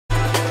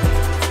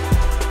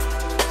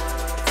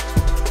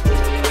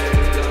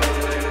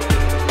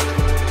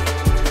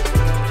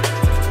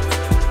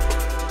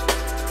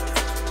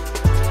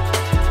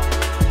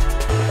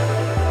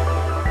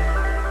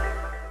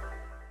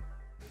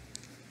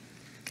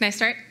Can I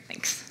start?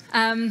 Thanks.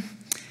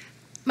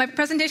 My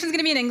presentation is going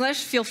to be in English.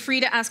 Feel free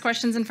to ask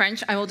questions in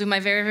French. I will do my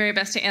very, very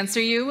best to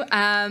answer you.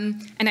 And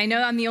I know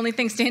I'm the only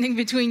thing standing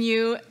between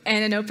you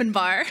and an open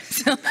bar,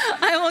 so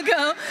I will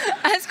go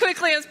as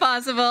quickly as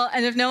possible.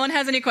 And if no one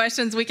has any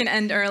questions, we can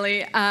end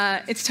early.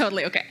 It's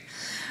totally OK.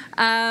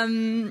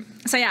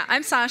 So yeah,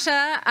 I'm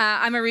Sasha.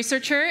 I'm a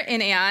researcher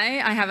in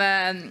AI.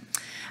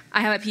 I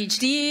have a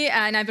PhD,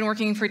 and I've been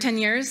working for 10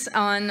 years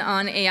on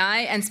AI,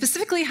 and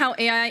specifically how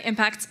AI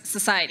impacts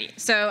society.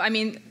 So, I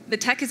mean, the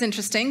tech is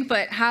interesting,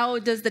 but how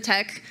does the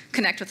tech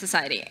connect with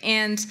society?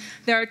 And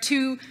there are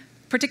two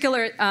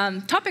particular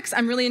topics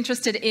I'm really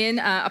interested in,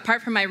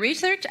 apart from my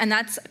research, and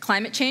that's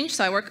climate change.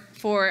 So I work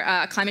for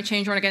a climate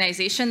change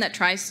organization that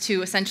tries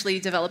to essentially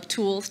develop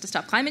tools to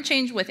stop climate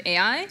change with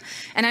AI.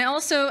 And I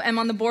also am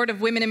on the board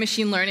of Women in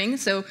Machine Learning.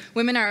 So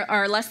women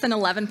are less than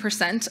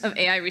 11% of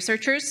AI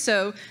researchers.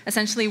 So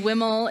essentially,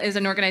 WIML is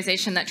an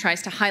organization that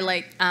tries to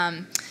highlight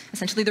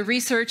essentially the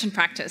research and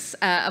practice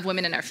of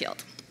women in our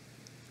field.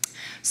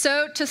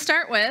 So to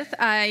start with,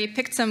 I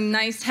picked some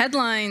nice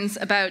headlines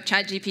about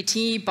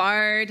ChatGPT,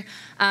 Bard,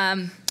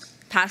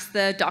 passed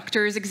the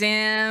doctor's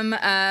exam.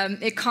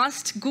 It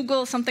cost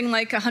Google something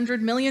like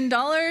 $100 million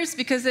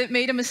because it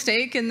made a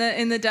mistake in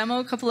the demo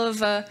a couple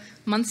of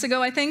months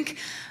ago, I think.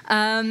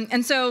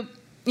 And so,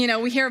 you know,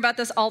 we hear about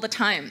this all the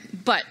time.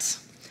 But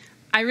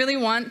I really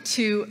want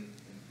to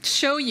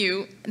show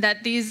you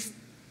that these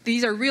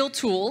are real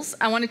tools.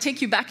 I want to take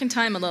you back in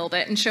time a little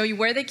bit and show you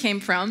where they came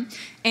from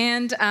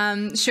and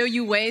show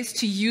you ways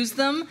to use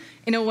them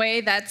in a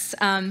way that's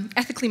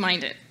ethically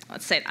minded.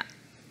 Let's say that.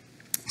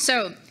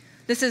 So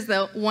this is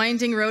the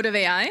winding road of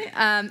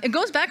AI. It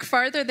goes back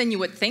farther than you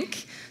would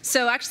think.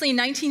 So actually,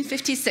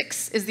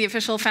 1956 is the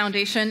official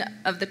foundation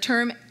of the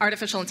term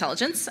artificial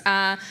intelligence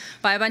by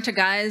a bunch of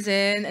guys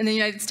in the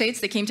United States.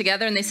 They came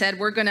together and they said,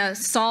 we're going to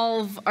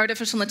solve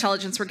artificial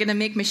intelligence. We're going to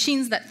make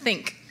machines that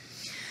think.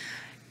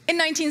 In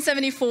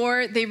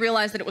 1974, they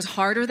realized that it was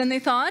harder than they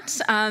thought,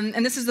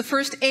 and this is the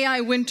first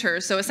AI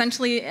winter. So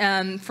essentially,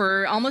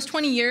 for almost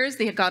 20 years,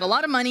 they got a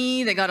lot of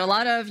money, they got a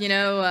lot of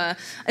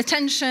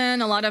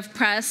attention, a lot of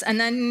press, and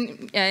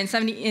then in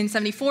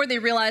 74, they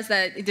realized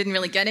that it didn't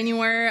really get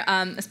anywhere.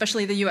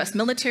 Especially the U.S.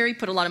 military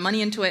put a lot of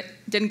money into it,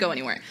 didn't go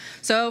anywhere.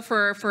 So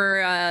for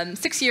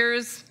 6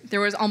 years, there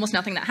was almost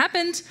nothing that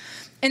happened.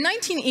 In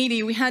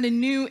 1980, we had a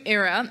new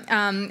era.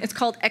 It's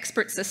called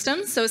expert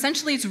systems. So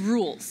essentially, it's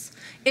rules.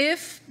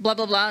 If blah,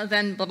 blah, blah,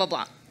 then blah, blah,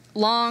 blah.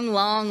 Long,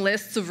 long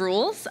lists of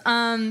rules.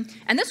 And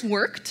this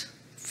worked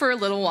for a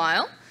little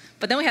while.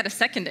 But then we had a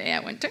second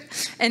AI winter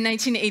in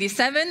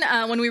 1987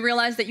 when we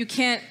realized that you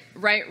can't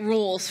write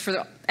rules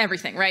for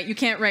everything, right? You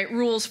can't write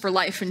rules for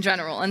life in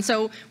general. And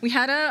so we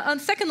had a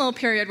second little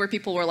period where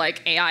people were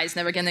like, AI is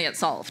never going to get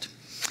solved.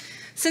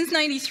 Since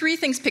 93,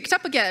 things picked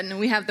up again.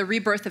 We have the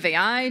rebirth of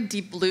AI,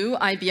 Deep Blue,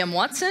 IBM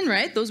Watson,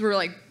 right? Those were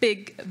like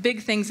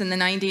big things in the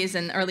 90s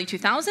and early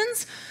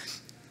 2000s.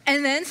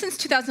 And then since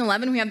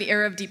 2011, we have the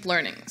era of deep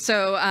learning.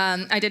 So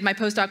I did my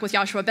postdoc with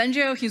Yoshua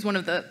Bengio. He's one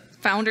of the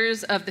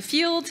founders of the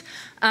field.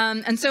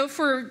 And so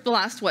for the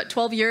last,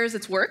 12 years,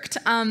 it's worked.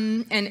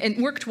 And it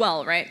worked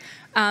well, right?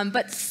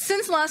 But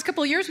since the last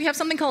couple of years, we have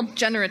something called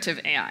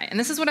generative AI. And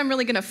this is what I'm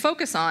really going to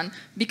focus on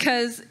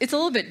because it's a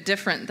little bit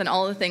different than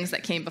all the things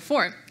that came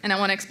before. And I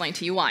want to explain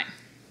to you why.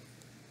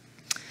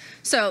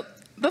 So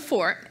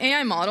before,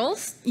 AI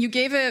models, you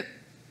gave it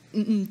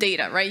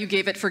data, right? You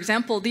gave it, for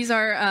example, this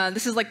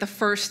is like the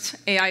first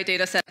AI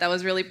data set that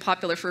was really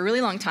popular for a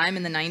really long time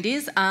in the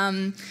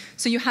 90s.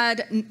 So you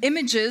had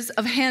images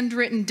of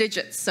handwritten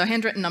digits, so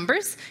handwritten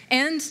numbers,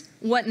 and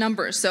what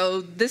numbers.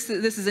 So this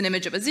is an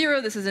image of a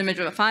 0, this is an image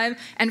of a 5,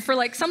 and for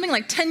like something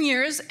like 10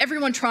 years,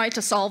 everyone tried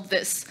to solve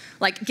this,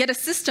 like get a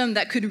system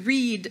that could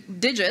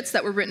read digits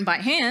that were written by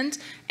hand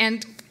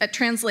and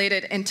translate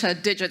it into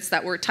digits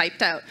that were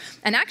typed out.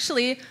 And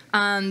actually,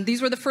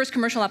 these were the first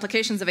commercial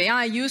applications of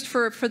AI used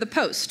for the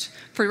post,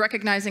 for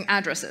recognizing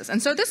addresses.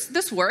 And so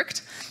this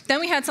worked. Then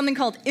we had something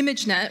called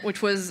ImageNet,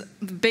 which was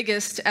the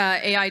biggest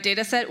AI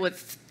data set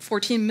with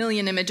 14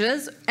 million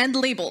images, and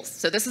labels.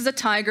 So this is a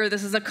tiger,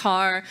 this is a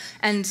car,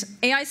 and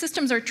AI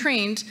systems are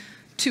trained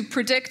to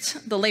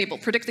predict the label,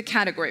 predict the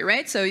category,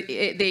 right? So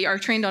they are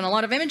trained on a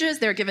lot of images,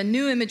 they're given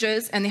new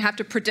images, and they have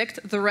to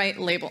predict the right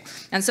label.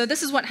 And so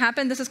this is what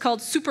happened. This is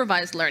called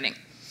supervised learning,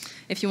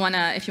 if you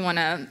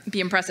wanna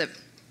be impressive.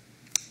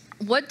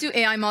 What do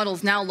AI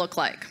models now look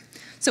like?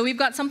 So we've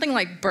got something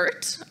like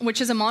BERT, which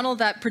is a model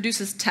that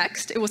produces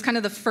text. It was kind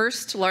of the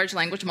first large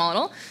language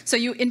model. So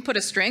you input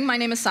a string, my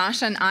name is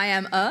Sasha and I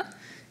am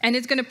and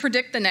it's going to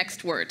predict the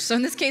next word. So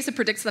in this case, it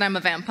predicts that I'm a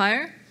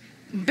vampire.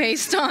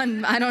 based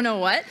on I don't know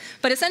what.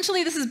 But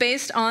essentially, this is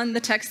based on the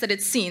text that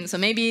it's seen. So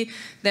maybe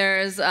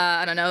there's,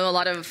 I don't know, a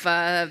lot of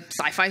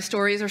sci-fi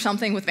stories or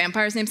something with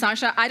vampires named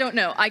Sasha. I don't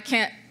know. I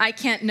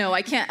can't know.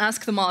 I can't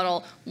ask the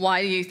model,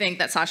 why do you think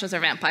that Sashas are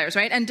vampires,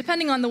 right? And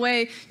depending on the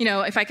way, you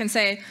know, if I can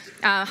say,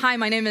 hi,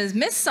 my name is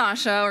Miss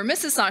Sasha or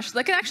Mrs. Sasha,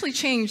 that can actually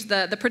change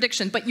the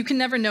prediction. But you can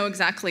never know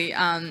exactly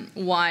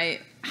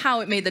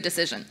how it made the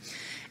decision.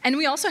 And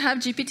we also have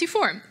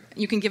GPT-4.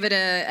 You can give it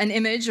an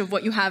image of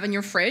what you have in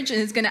your fridge,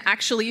 and it's going to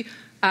actually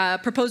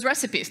propose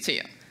recipes to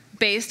you.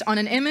 Based on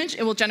an image,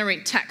 it will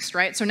generate text,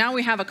 right? So now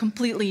we have a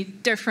completely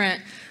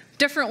different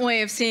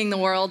way of seeing the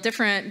world,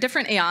 different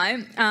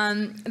AI.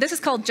 This is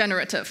called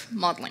generative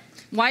modeling.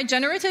 Why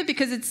generative?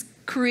 Because it's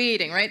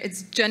creating, right?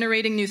 It's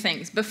generating new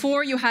things.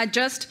 Before you had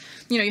just,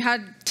 you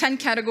had 10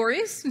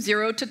 categories,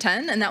 0 to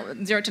 10, and that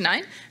was 0 to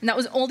 9, and that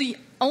was the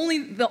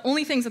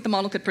only things that the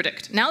model could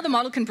predict. Now the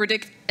model can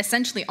predict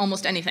essentially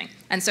almost anything,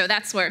 and so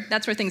that's where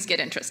things get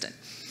interesting.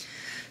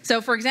 So,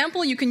 for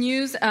example, you can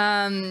use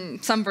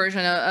some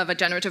version of a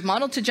generative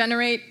model to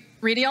generate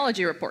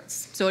radiology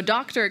reports. So a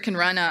doctor can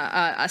run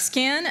a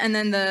scan, and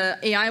then the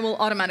AI will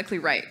automatically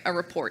write a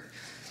report.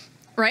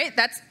 Right?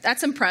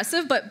 That's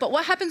impressive, but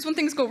what happens when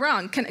things go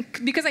wrong?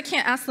 Because I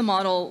can't ask the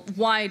model,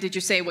 why did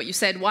you say what you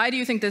said? Why do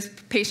you think this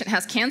patient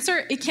has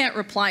cancer? It can't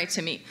reply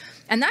to me.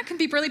 And that can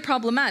be really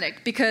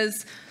problematic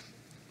because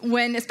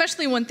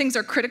especially when things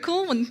are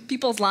critical, when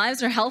people's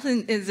lives or health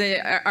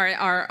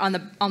are on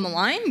the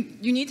line,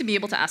 you need to be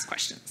able to ask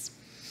questions.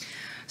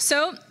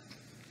 So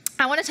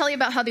I want to tell you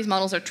about how these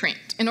models are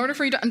trained. In order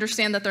for you to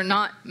understand that they're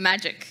not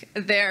magic,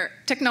 they're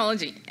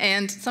technology.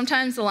 And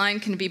sometimes the line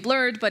can be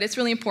blurred, but it's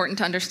really important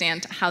to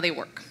understand how they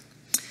work.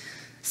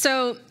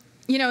 So,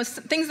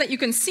 things that you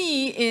can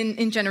see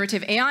in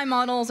generative AI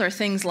models are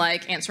things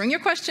like answering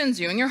your questions,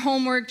 doing your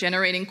homework,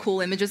 generating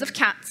cool images of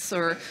cats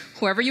or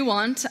whoever you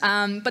want.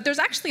 But there's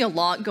actually a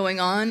lot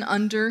going on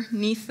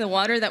underneath the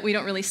water that we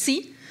don't really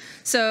see.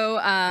 So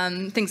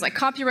things like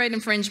copyright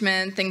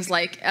infringement, things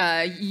like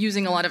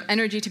using a lot of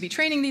energy to be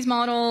training these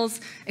models,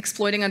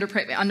 exploiting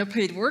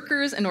underpaid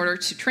workers in order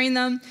to train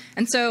them.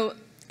 And so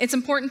it's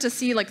important to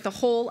see the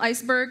whole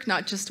iceberg,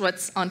 not just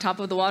what's on top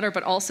of the water,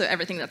 but also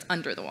everything that's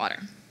under the water.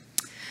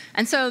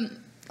 And so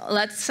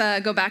let's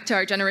go back to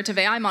our generative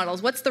AI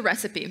models. What's the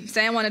recipe?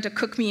 Say I wanted to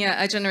cook me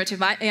a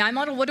generative AI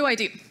model. What do I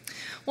do?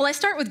 Well, I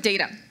start with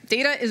data.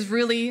 Data is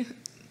really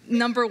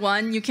number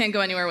one. You can't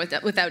go anywhere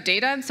without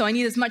data. So I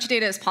need as much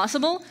data as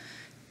possible,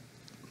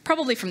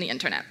 probably from the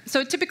internet.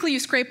 So typically you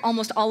scrape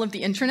almost all of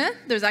the internet.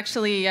 There's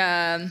actually,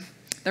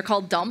 they're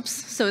called dumps.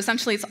 So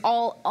essentially it's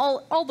all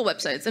the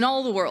websites in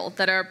all the world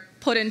that are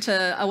put into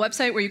a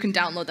website where you can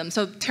download them.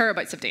 So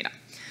terabytes of data.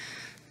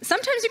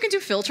 Sometimes you can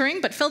do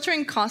filtering, but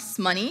filtering costs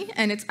money,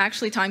 and it's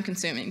actually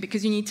time-consuming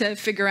because you need to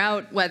figure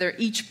out whether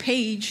each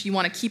page you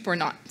want to keep or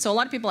not. So a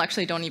lot of people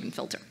actually don't even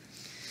filter.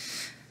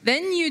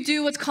 Then you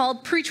do what's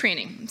called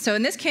pre-training. So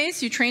in this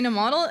case, you train a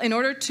model in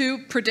order to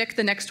predict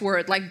the next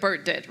word, like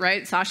Bert did,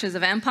 right? Sasha is a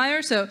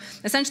vampire. So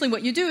essentially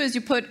what you do is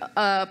you put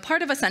a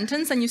part of a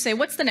sentence and you say,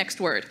 what's the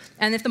next word?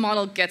 And if the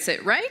model gets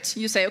it right,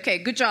 you say, OK,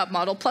 good job,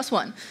 model,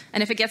 +1.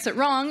 And if it gets it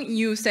wrong,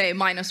 you say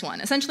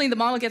 -1. Essentially, the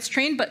model gets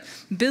trained, but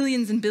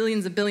billions and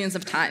billions and billions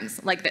of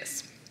times, like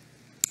this.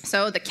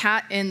 So the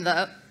cat in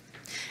the...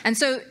 And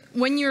so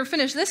when you're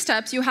finished this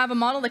steps, you have a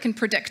model that can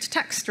predict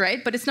text,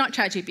 right? But it's not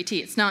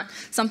ChatGPT. It's not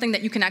something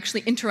that you can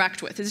actually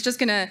interact with. It's just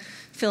going to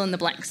fill in the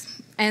blanks.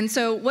 And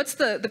so what's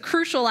the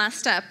crucial last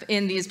step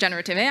in these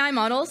generative AI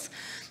models?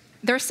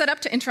 They're set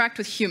up to interact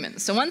with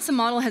humans. So once a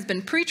model has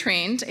been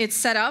pre-trained, it's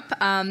set up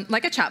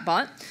like a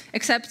chatbot,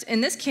 except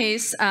in this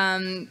case,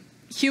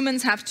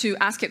 humans have to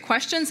ask it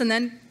questions and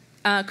then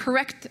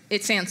correct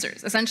its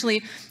answers.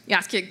 Essentially, you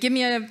ask it, give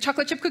me a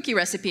chocolate chip cookie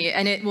recipe,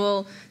 and it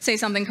will say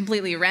something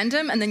completely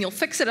random, and then you'll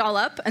fix it all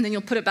up, and then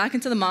you'll put it back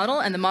into the model,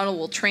 and the model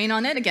will train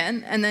on it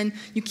again, and then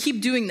you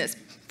keep doing this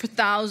for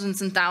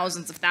thousands and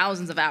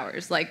thousands of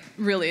hours. Like,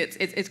 really,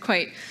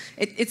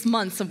 it's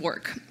months of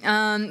work.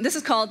 This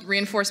is called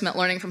reinforcement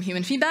learning from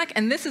human feedback,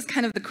 and this is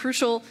kind of the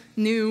crucial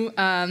new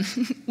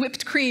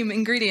whipped cream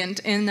ingredient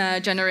in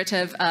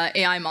generative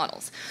AI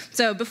models.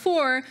 So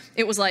before,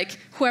 it was like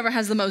whoever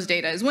has the most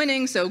data is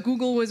winning, so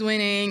Google was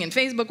winning and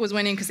Facebook was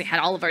winning because they had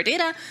all of our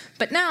data.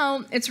 But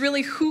now, it's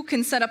really who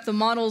can set up the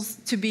models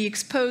to be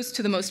exposed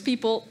to the most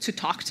people to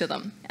talk to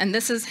them. And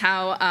this is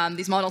how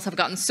these models have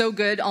gotten so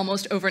good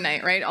almost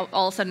overnight, right?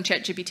 All of a sudden,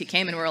 ChatGPT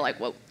came and we were like,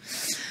 whoa.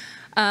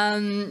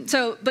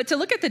 But to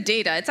look at the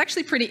data, it's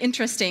actually pretty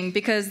interesting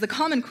because the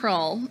Common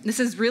Crawl, this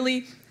is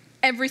really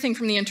everything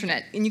from the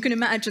internet. And you can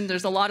imagine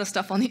there's a lot of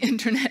stuff on the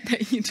internet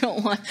that you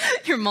don't want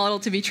your model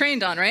to be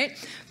trained on, right?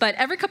 But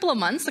every couple of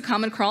months, the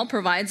Common Crawl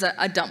provides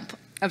a dump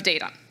of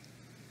data.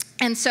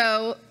 And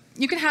so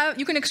you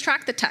can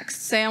extract the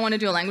text. Say I want to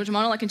do a language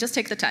model, I can just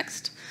take the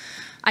text.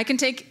 I can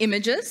take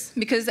images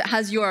because it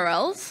has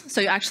URLs.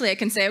 So actually I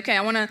can say, OK,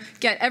 I want to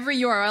get every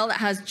URL that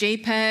has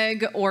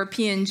JPEG or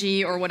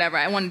PNG or whatever.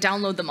 I want to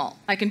download them all.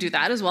 I can do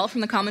that as well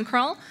from the Common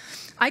Crawl.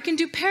 I can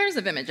do pairs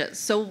of images.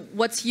 So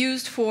what's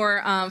used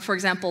for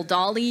example,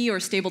 Dall-E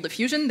or Stable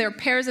Diffusion, they're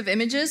pairs of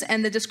images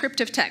and the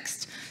descriptive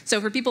text. So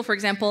for people, for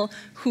example,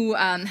 who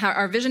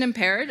are vision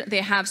impaired,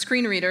 they have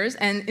screen readers.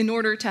 And in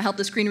order to help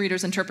the screen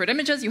readers interpret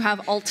images, you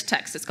have alt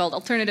text. It's called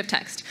alternative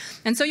text.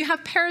 And so you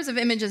have pairs of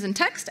images and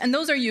text, and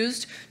those are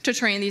used to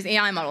train these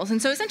AI models.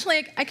 And so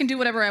essentially, I can do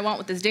whatever I want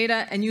with this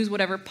data and use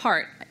whatever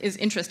part is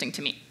interesting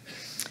to me.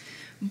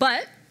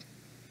 But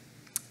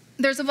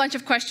there's a bunch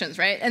of questions,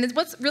 right? And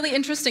what's really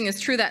interesting is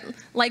true that,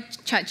 like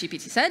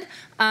ChatGPT said,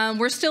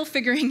 we're still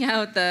figuring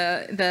out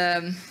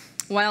the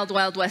wild,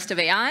 wild west of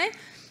AI.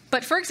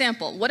 But for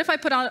example, what if I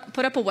put up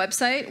a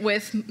website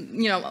with,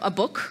 a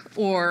book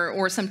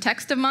or some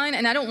text of mine,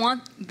 and I don't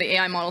want the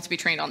AI model to be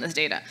trained on this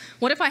data?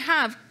 What if I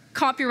have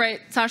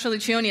copyright Sasha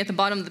Luccioni at the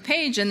bottom of the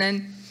page, and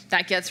then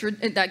that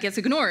gets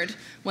ignored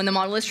when the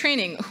model is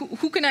training?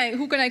 Who can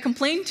I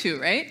complain to,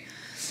 right?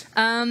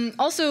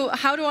 Also,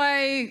 how do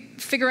I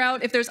figure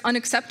out if there's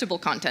unacceptable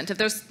content, if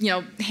there's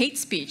hate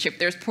speech, if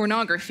there's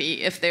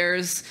pornography, if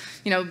there's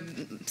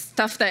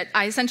stuff that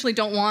I essentially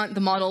don't want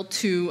the model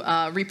to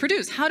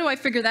reproduce? How do I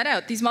figure that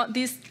out?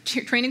 These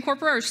training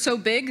corpora are so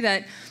big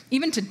that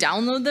even to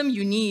download them,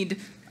 you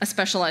need a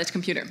specialized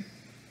computer.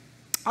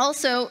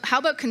 Also, how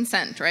about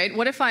consent, right?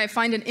 What if I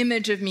find an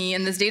image of me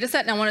in this data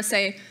set and I want to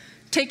say,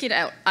 take it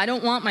out. I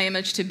don't want my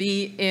image to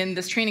be in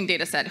this training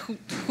data set.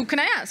 Who can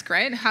I ask,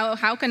 right?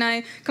 How can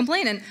I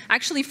complain? And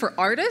actually for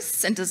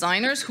artists and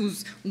designers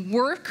whose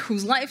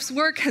life's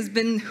work has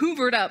been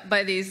hoovered up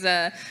by these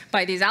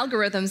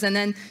algorithms, and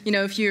then,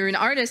 if you're an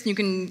artist, you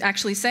can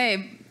actually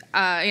say,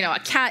 a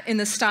cat in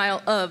the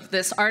style of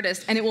this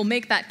artist, and it will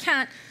make that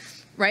cat,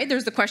 right?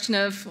 There's the question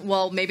of,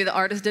 well, maybe the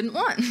artist didn't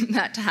want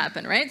that to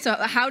happen, right? So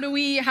how do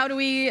we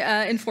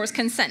enforce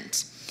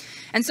consent?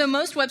 And so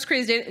most web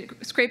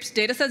scrapes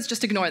data sets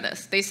just ignore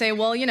this. They say,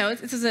 well,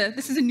 this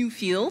is a new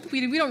field.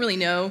 We don't really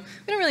know.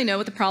 We don't really know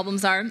what the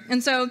problems are.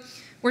 And so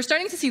we're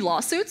starting to see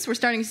lawsuits. We're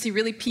starting to see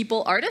really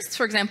artists,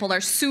 for example,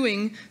 are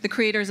suing the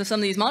creators of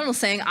some of these models,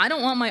 saying, I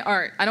don't want my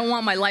art, I don't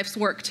want my life's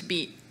work to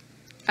be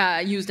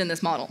used in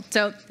this model.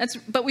 So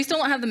but we still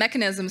don't have the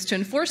mechanisms to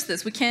enforce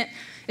this. We can't.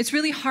 It's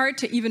really hard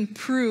to even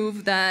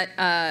prove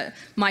that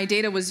my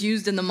data was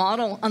used in the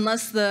model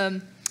unless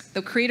the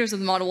creators of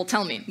the model will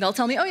tell me. They'll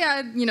tell me, oh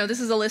yeah, this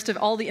is a list of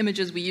all the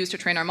images we use to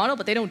train our model,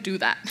 but they don't do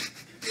that.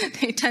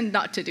 They tend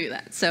not to do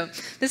that. So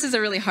this is a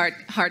really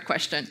hard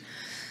question.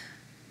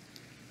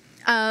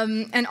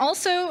 And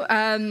also,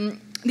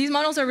 these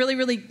models are really,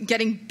 really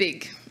getting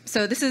big.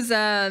 So this is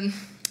a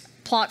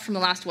plot from the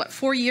last,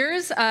 4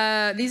 years?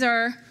 These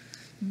are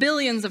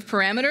billions of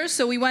parameters.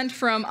 So we went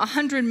from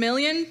 100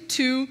 million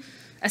to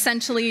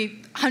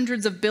essentially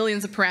hundreds of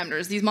billions of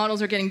parameters. These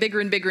models are getting bigger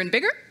and bigger and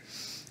bigger,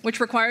 which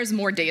requires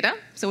more data.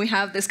 So we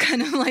have this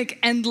kind of like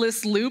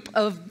endless loop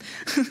of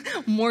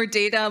more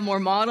data, more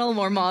model,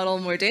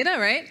 more data,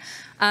 right?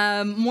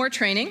 More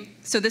training.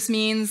 So this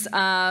means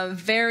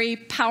very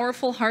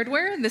powerful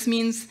hardware. This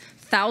means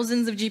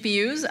thousands of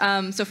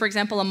GPUs. So for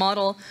example, a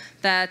model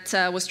that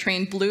was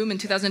trained, Bloom, in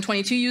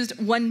 2022 used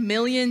 1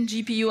 million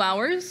GPU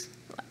hours,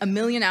 1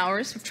 million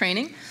hours of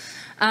training.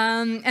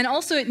 And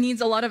also it needs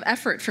a lot of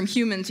effort from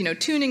humans,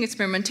 tuning,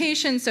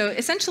 experimentation. So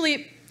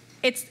essentially,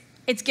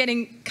 it's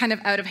getting kind of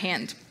out of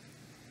hand.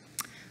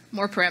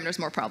 More parameters,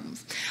 more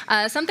problems.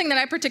 Something that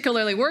I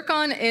particularly work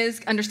on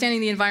is understanding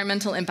the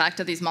environmental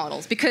impact of these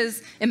models.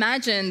 Because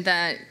imagine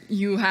that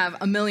you have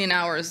 1 million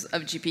hours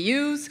of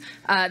GPUs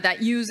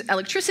that use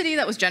electricity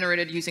that was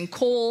generated using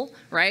coal,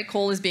 right?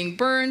 Coal is being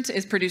burned,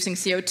 is producing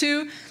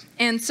CO2.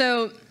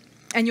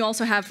 And you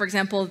also have, for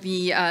example,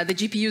 the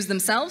GPUs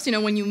themselves.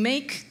 When you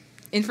make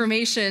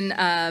information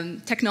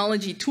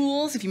technology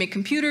tools, if you make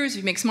computers, if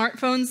you make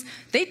smartphones,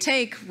 they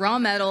take raw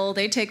metal,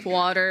 they take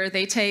water,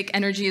 they take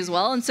energy as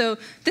well. And so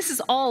this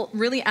is all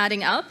really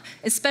adding up,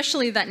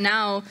 especially that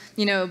now,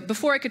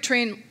 before I could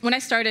train, when I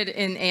started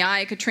in AI,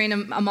 I could train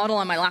a model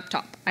on my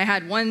laptop. I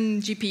had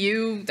one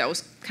GPU that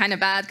was kind of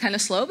bad, kind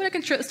of slow, but I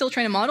can still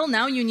train a model.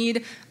 Now you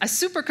need a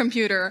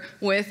supercomputer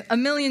with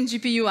 1 million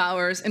GPU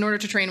hours in order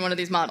to train one of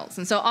these models.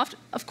 And so,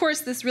 of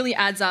course, this really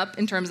adds up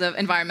in terms of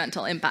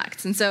environmental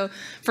impacts. And so,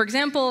 for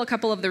example, a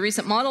couple of the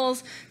recent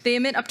models, they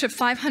emit up to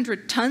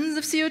 500 tons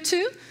of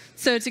CO2.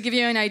 So to give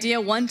you an idea,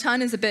 1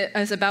 ton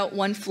is about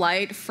one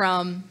flight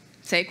from,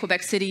 say,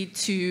 Quebec City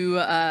to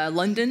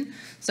London.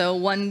 So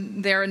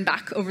one there and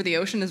back over the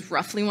ocean is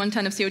roughly 1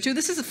 ton of CO2.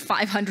 This is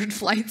 500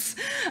 flights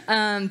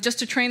just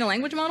to train a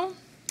language model.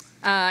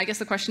 I guess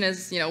the question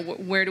is,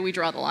 where do we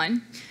draw the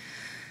line?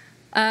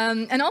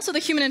 And also the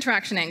human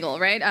interaction angle,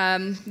 right?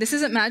 This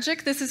isn't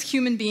magic. This is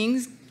human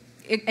beings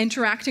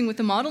interacting with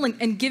the model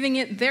and giving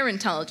it their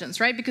intelligence,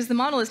 right? Because the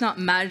model is not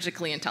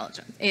magically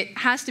intelligent. It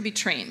has to be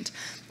trained.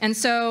 And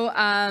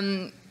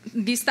so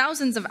these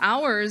thousands of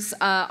hours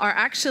are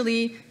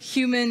actually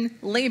human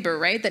labor,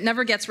 right, that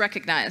never gets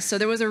recognized. So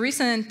there was a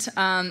recent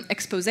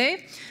expose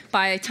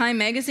by Time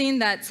magazine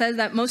that says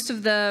that most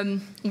of the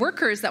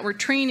workers that were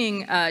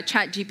training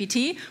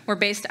ChatGPT were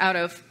based out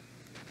of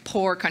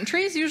poor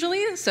countries,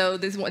 usually. So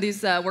these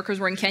workers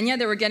were in Kenya.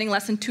 They were getting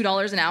less than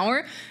 $2 an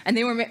hour, and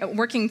they were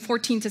working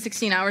 14 to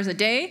 16 hours a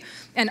day.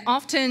 And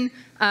often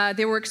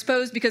they were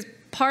exposed because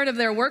part of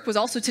their work was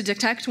also to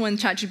detect when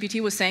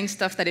ChatGPT was saying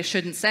stuff that it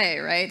shouldn't say,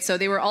 right? So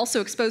they were also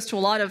exposed to a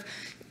lot of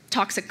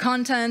toxic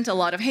content, a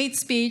lot of hate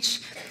speech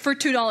for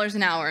 $2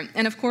 an hour.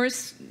 And of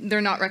course, they're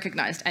not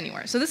recognized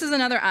anywhere. So this is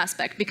another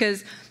aspect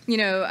because,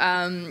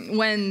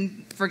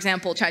 when, for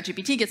example,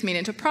 ChatGPT gets made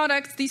into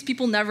products, these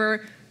people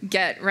never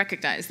get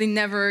recognized. They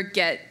never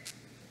get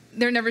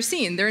they're never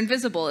seen. They're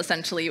invisible,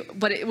 essentially.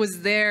 But it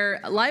was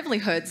their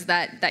livelihoods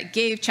that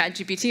gave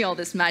ChatGPT all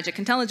this magic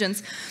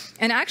intelligence.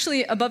 And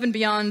actually, above and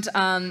beyond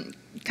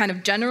kind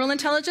of general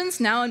intelligence,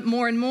 now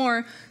more and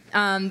more,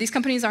 these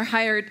companies are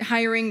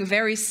hiring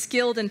very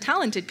skilled and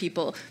talented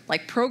people,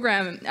 like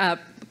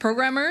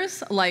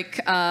programmers,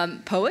 like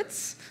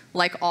poets,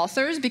 like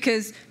authors,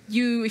 because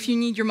if you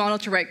need your model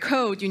to write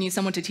code, you need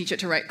someone to teach it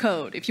to write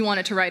code. If you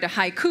want it to write a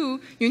haiku,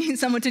 you need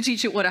someone to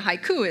teach it what a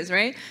haiku is,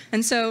 right?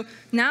 And so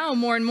now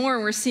more and more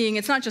we're seeing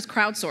it's not just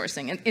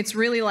crowdsourcing. It's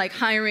really like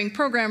hiring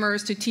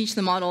programmers to teach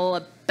the model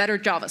a better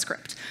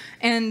JavaScript.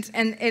 And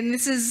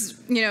this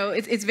is,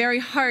 it's very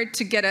hard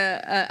to get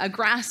a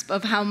grasp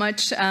of how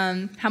much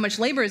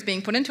labor is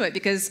being put into it,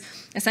 because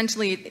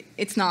essentially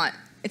it's not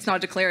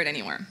declared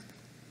anywhere.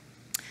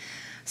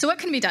 So what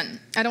can be done?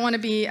 I don't want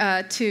to be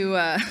too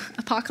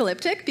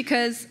apocalyptic,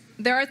 because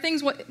there are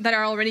things that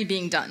are already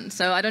being done.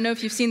 So I don't know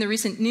if you've seen the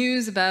recent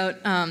news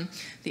about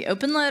the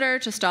open letter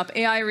to stop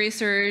AI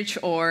research,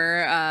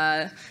 or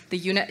the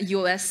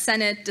US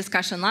Senate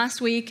discussion last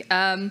week.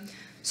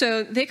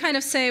 So they kind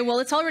of say, well,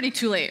 it's already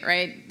too late,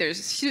 right?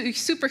 There's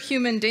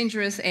superhuman,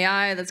 dangerous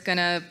AI that's going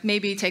to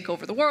maybe take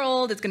over the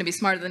world. It's going to be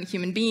smarter than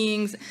human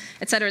beings,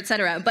 et cetera, et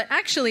cetera. But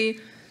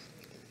actually,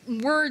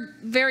 we're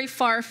very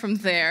far from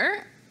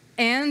there.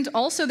 And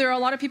also, there are a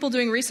lot of people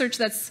doing research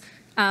that's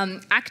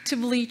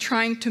actively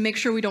trying to make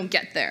sure we don't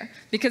get there.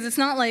 Because it's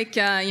not like,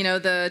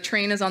 the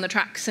train is on the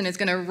tracks and it's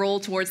going to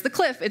roll towards the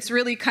cliff. It's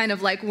really kind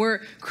of like we're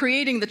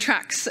creating the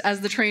tracks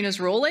as the train is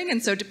rolling.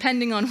 And so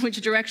depending on which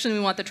direction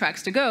we want the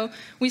tracks to go,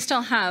 we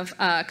still have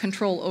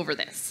control over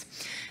this.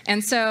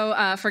 And so,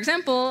 for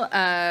example,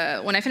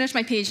 when I finished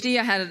my PhD,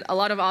 I had a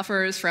lot of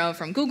offers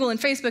from Google and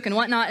Facebook and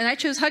whatnot. And I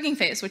chose Hugging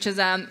Face, which is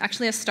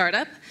actually a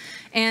startup.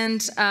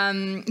 And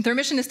their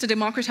mission is to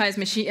democratize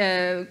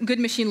good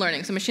machine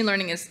learning. So machine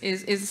learning is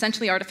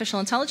essentially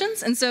artificial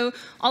intelligence. And so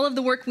all of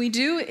the work we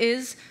do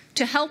is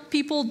to help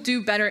people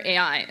do better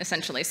AI,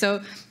 essentially.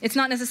 So it's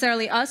not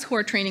necessarily us who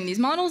are training these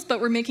models,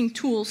 but we're making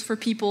tools for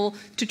people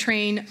to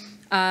train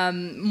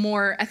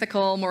more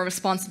ethical, more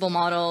responsible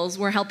models.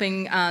 We're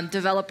helping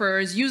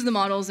developers use the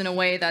models in a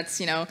way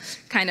that's,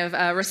 kind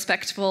of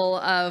respectful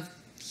of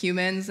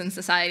humans and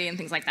society and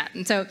things like that.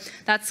 And so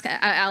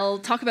I'll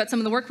talk about some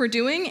of the work we're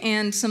doing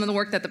and some of the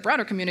work that the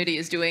broader community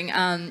is doing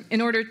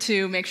in order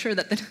to make sure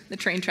that the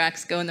train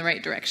tracks go in the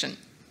right direction.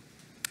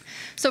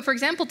 So for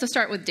example, to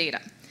start with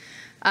data.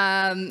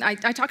 I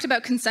talked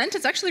about consent.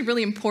 It's actually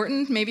really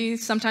important. Maybe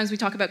sometimes we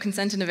talk about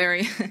consent in a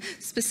very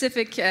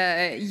specific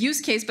use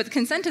case, but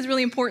consent is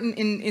really important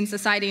in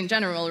society in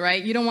general,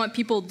 right? You don't want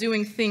people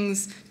doing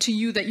things to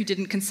you that you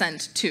didn't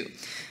consent to.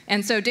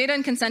 And so data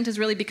and consent is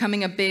really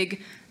becoming a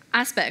big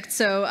aspect.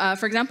 So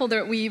for example,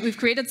 we've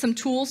created some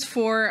tools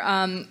for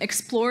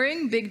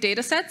exploring big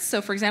data sets.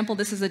 So for example,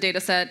 this is a data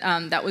set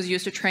that was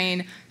used to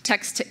train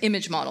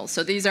text-to-image models.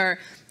 So these are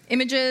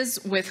images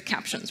with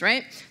captions,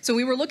 right? So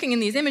we were looking in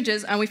these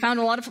images, and we found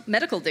a lot of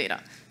medical data.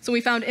 So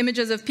we found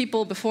images of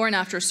people before and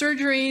after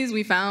surgeries.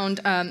 We found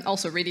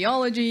also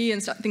radiology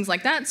and things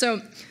like that.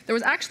 So there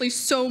was actually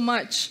so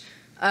much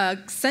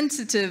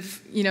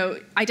sensitive,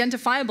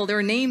 identifiable. There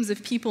are names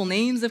of people,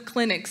 names of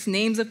clinics,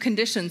 names of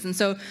conditions. And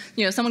so,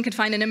 someone could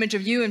find an image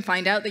of you and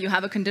find out that you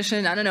have a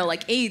condition, I don't know,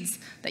 like AIDS,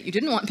 that you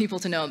didn't want people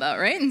to know about,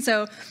 right? And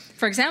so,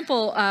 for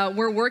example,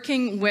 we're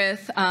working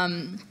with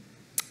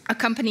a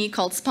company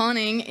called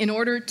Spawning in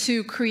order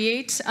to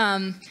create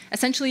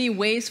essentially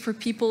ways for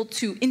people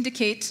to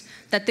indicate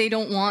that they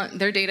don't want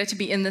their data to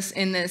be in this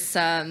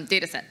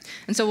data set.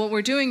 And so what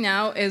we're doing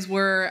now is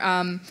we're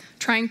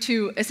trying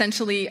to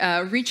essentially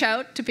reach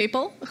out to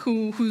people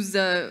whose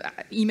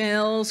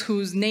emails,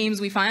 whose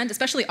names we find,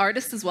 especially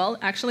artists as well.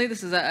 Actually,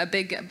 this is a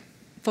big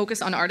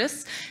focus on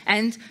artists,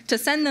 and to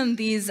send them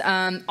these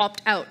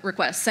opt-out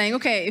requests saying,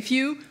 okay, if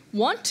you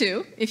want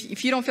to,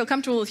 if you don't feel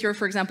comfortable with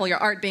for example, your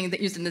art being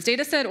used in this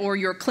data set or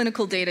your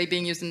clinical data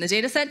being used in the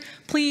data set,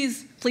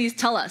 please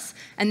tell us.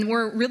 And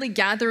we're really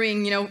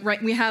gathering,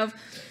 right, we have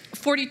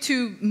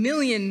 42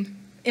 million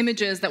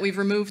images that we've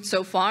removed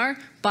so far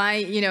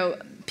by,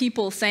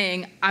 people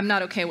saying, I'm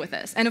not okay with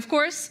this. And of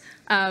course,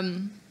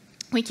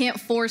 we can't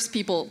force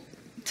people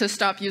to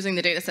stop using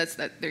the data sets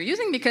that they're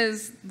using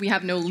because we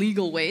have no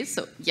legal ways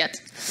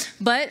yet.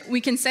 But we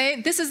can say,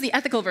 this is the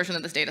ethical version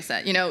of this data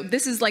set.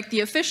 This is like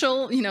the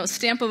official,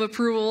 stamp of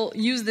approval,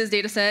 use this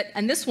data set.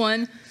 And this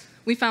one,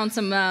 we found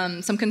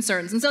some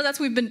concerns. And so that's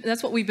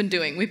what we've been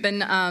doing. We've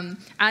been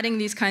adding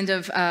these kind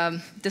of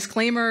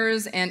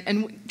disclaimers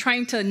and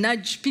trying to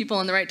nudge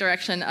people in the right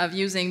direction of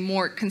using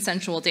more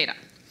consensual data.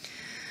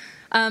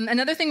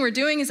 Another thing we're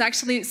doing is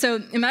actually,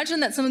 so imagine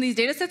that some of these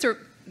data sets are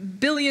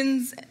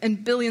billions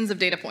and billions of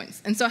data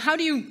points. And so how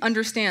do you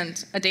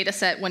understand a data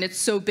set when it's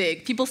so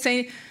big? People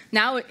say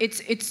now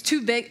it's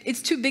too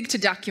big to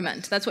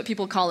document. That's what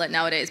people call it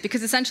nowadays,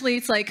 because essentially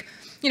it's like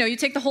you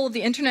take the whole of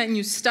the internet and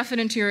you stuff it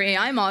into your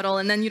AI model,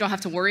 and then you don't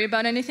have to worry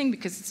about anything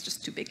because it's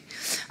just too big.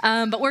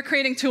 But we're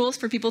creating tools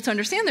for people to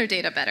understand their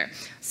data better.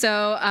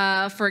 So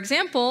for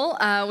example,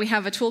 we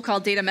have a tool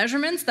called data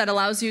measurements that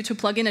allows you to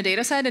plug in a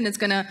data set, and it's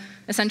going to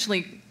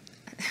essentially,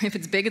 if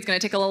it's big, it's going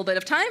to take a little bit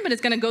of time, but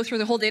it's going to go through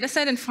the whole data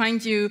set and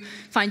find you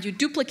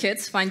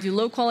duplicates, find you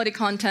low-quality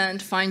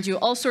content, find you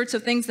all sorts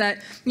of things that,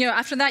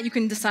 after that you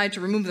can decide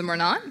to remove them or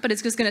not, but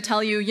it's just going to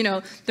tell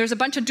you, there's a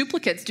bunch of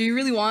duplicates. Do you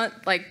really want,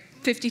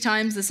 50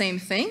 times the same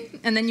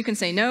thing? And then you can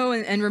say no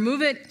and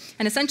remove it,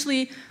 and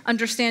essentially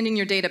understanding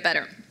your data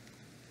better.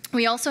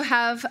 We also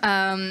have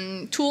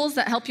tools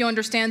that help you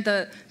understand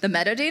the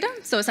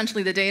metadata, so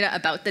essentially the data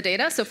about the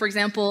data. So for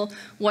example,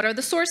 what are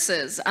the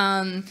sources?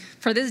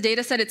 For this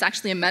data set, it's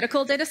actually a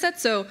medical data set,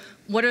 so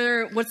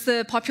what's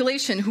the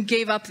population who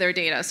gave up their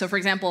data? So for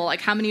example,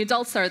 how many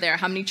adults are there?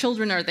 How many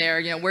children are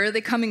there? Where are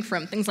they coming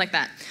from? Things like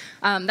that.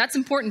 That's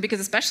important because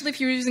especially if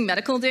you're using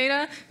medical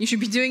data, you should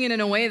be doing it in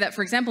a way that,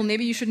 for example,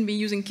 maybe you shouldn't be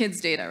using kids'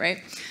 data,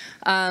 right?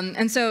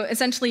 And so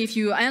essentially, if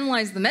you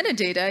analyze the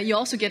metadata, you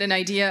also get an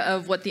idea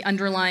of what the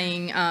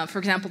underlying, for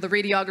example, the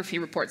radiography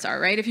reports are,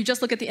 right? If you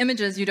just look at the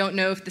images, you don't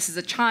know if this is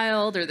a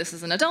child or this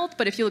is an adult,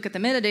 but if you look at the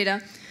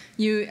metadata,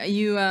 you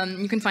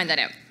can find that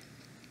out.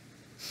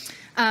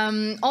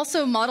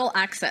 Also, model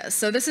access.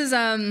 So this is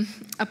a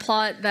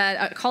plot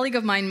that a colleague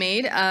of mine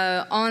made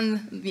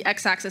on the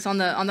x-axis. On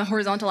the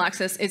horizontal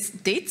axis, it's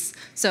dates.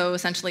 So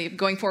essentially,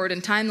 going forward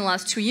in time, the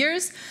last 2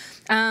 years.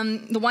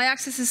 The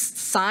y-axis is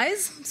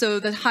size, so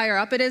the higher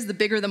up it is, the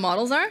bigger the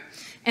models are.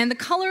 And the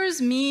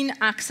colors mean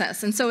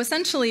access. And so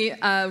essentially,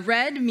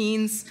 red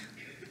means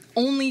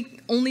only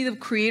the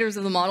creators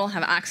of the model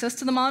have access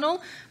to the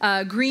model.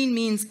 Green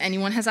means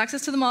anyone has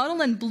access to the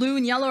model, and blue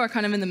and yellow are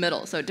kind of in the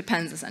middle, so it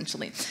depends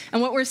essentially.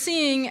 And what we're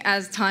seeing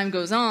as time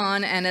goes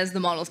on and as the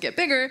models get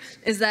bigger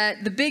is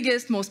that the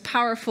biggest, most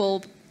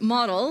powerful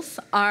models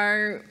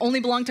only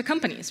belong to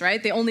companies,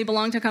 right? They only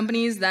belong to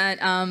companies that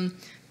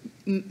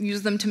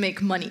use them to make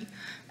money,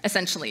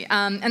 essentially.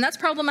 And that's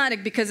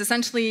problematic because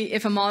essentially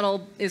if a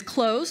model is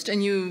closed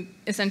and you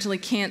essentially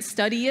can't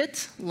study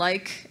it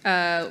like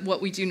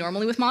what we do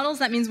normally with models,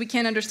 that means we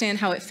can't understand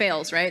how it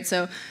fails, right?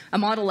 So a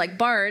model like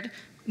BARD,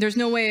 there's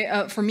no way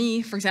for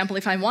me, for example,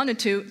 if I wanted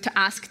to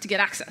ask to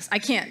get access. I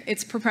can't.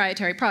 It's a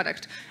proprietary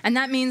product. And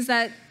that means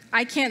that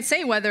I can't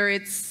say whether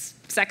it's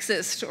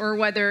sexist or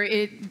whether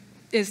it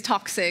is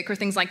toxic or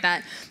things like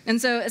that.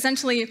 And so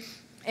essentially,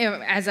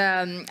 as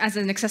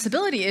an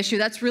accessibility issue,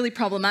 that's really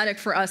problematic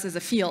for us as a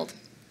field.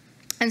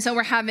 And so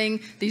we're having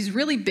these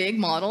really big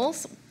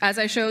models. As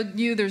I showed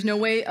you, there's no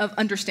way of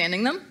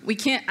understanding them. We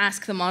can't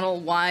ask the model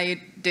why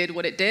it did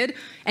what it did.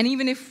 And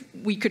even if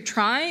we could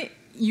try,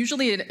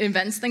 usually it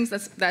invents things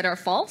that are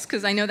false,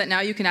 because I know that now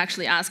you can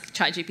actually ask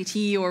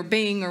ChatGPT or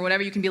Bing or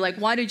whatever. You can be like,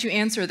 why did you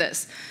answer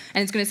this?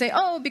 And it's going to say,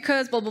 oh,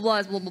 because blah, blah, blah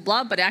is blah, blah,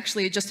 blah, but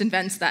actually it just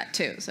invents that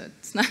too. So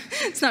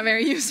it's not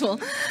very useful.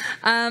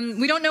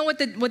 We don't know what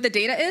the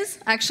data is.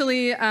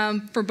 Actually,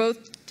 for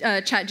both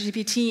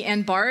ChatGPT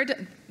and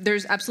BARD,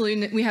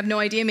 we have no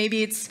idea.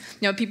 Maybe it's,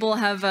 people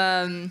have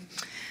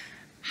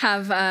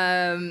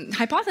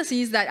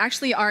hypotheses that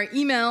actually our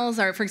emails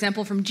are, for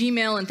example, from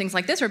Gmail and things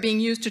like this, are being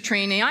used to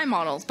train AI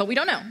models. But we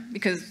don't know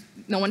because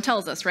no one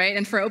tells us, right?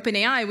 And for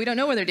OpenAI, we don't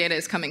know where their data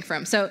is coming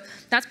from. So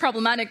that's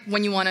problematic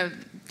when you want to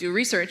do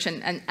research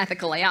and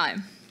ethical AI.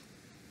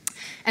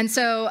 And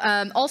so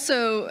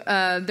also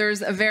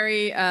there's a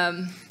very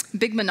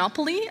big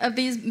monopoly of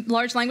these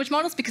large language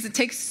models because it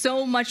takes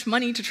so much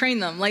money to train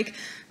them. Like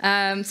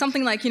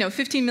something like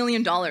 $15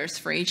 million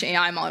for each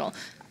AI model.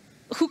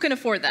 Who can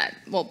afford that?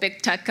 Well,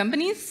 big tech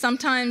companies,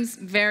 sometimes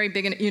very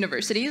big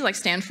universities like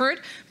Stanford,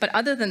 but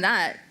other than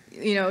that,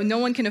 no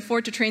one can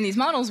afford to train these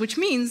models, which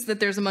means that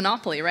there's a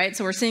monopoly, right?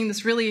 So we're seeing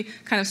this really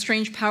kind of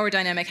strange power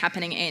dynamic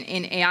happening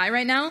in AI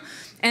right now.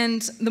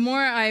 And the more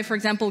I, for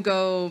example,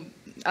 go,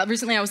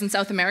 recently I was in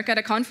South America at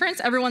a conference,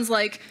 everyone's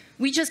like,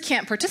 we just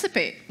can't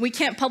participate. We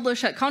can't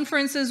publish at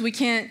conferences. We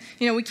can't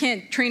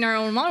train our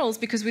own models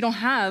because we don't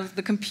have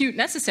the compute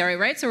necessary,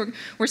 right? So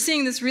we're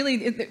seeing this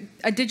really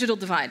a digital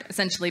divide,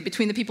 essentially,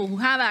 between the people who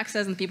have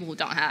access and the people who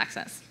don't have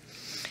access.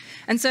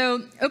 And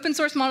so open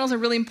source models are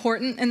really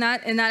important in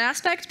that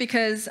aspect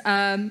because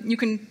you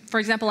can, for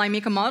example, I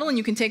make a model and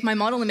you can take my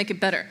model and make it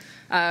better.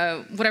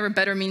 Whatever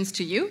better means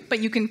to you,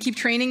 but you can keep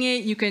training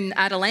it. You can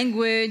add a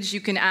language.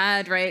 You can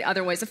add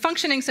other ways of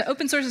functioning. So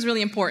open source is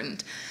really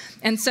important.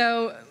 And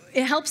so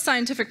it helps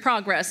scientific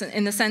progress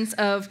in the sense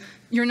of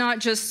you're not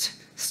just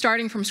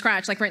starting from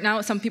scratch. Like right now,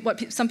 what some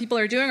people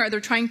are doing they're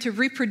trying to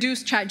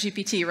reproduce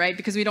ChatGPT, right?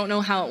 Because we don't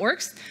know how it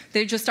works.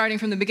 They're just starting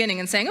from the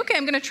beginning and saying, okay,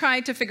 I'm going to try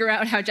to figure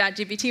out how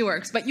ChatGPT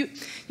works. But you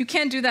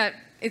can't do that.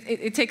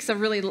 It takes a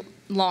really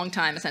long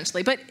time,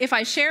 essentially. But if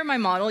I share my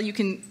model, you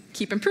can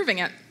keep improving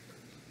it.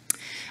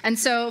 And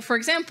so, for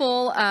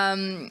example,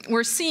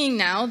 we're seeing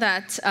now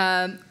that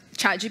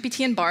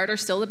ChatGPT and BARD are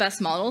still the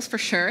best models, for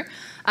sure.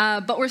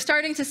 But we're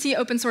starting to see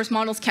open source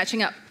models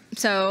catching up.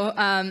 So,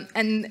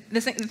 and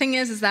the thing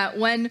is that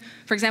when,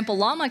 for example,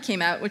 Llama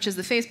came out, which is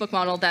the Facebook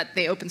model that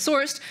they open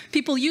sourced,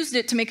 people used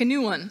it to make a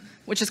new one,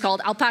 which is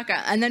called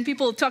Alpaca. And then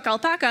people took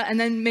Alpaca and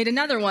then made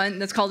another one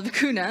that's called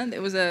Vicuna.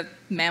 It was a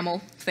mammal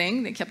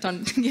thing. They kept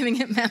on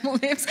giving it mammal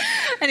names.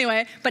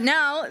 Anyway, but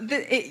now,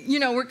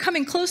 we're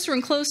coming closer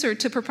and closer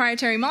to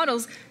proprietary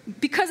models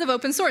because of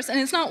open source. And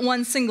it's not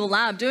one single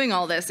lab doing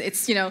all this.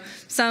 It's,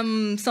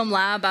 some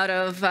lab out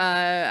of,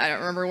 I don't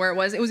remember where it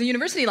was. It was a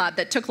university lab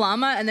that took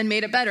Llama and then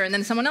made it better. And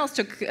then someone else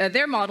took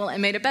their model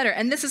and made it better.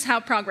 And this is how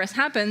progress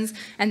happens.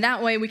 And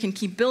that way we can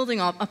keep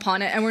building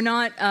upon it. And we're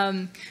not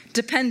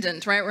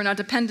dependent, right? We're not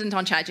dependent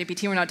on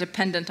ChatGPT. We're not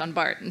dependent on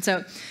BART. And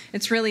so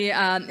it's really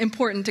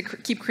important to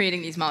keep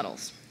creating these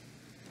models.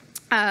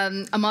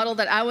 A model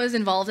that I was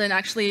involved in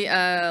actually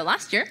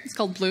last year, it's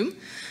called Bloom.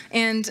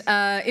 And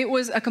it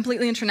was a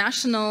completely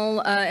international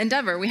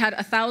endeavor. We had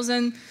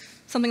 1,000,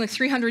 something like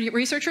 300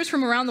 researchers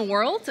from around the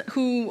world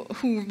who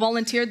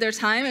volunteered their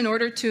time in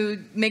order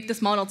to make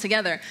this model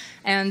together.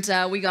 And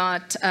we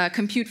got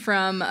compute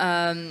from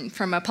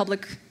a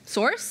public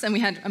source, and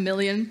we had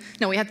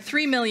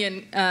 3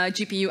 million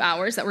GPU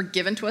hours that were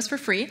given to us for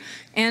free.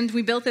 And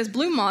we built this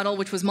Bloom model,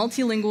 which was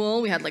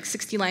multilingual. We had like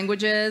 60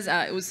 languages.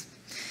 It was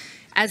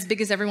as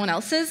big as everyone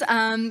else's.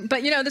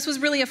 But this was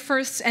really a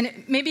first,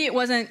 and maybe it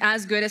wasn't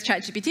as good as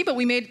ChatGPT, but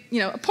we made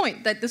a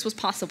point that this was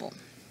possible.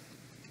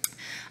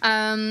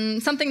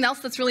 Something else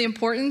that's really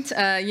important,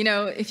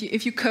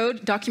 if you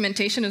code,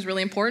 documentation is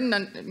really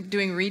important,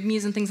 doing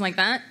readmes and things like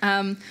that.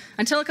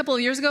 Until a couple of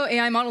years ago,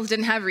 AI models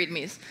didn't have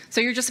readmes. So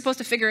you're just supposed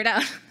to figure it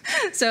out.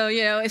 So,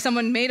 if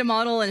someone made a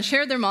model and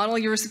shared their model,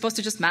 you were supposed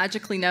to just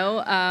magically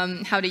know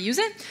how to use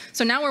it.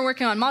 So now we're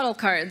working on model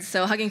cards.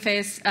 So Hugging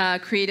Face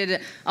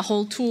created a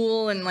whole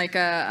tool and like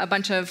a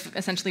bunch of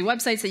essentially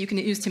websites that you can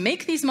use to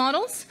make these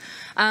models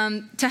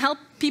to help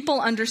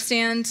people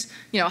understand,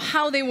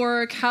 how they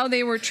work, how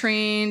they were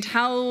trained,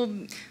 how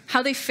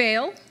they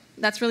fail.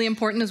 That's really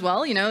important as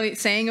well,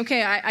 saying,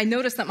 okay, I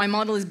noticed that my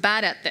model is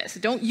bad at this.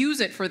 Don't use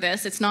it for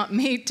this. It's not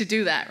made to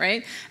do that,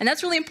 right? And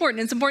that's really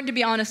important. It's important to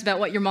be honest about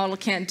what your model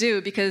can't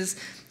do, because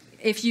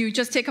if you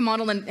just take a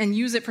model and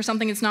use it for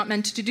something it's not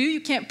meant to do,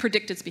 you can't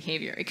predict its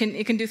behavior. It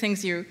can do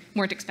things you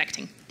weren't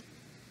expecting.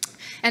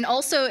 And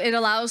also, it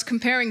allows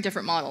comparing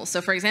different models.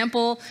 So for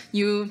example,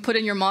 you put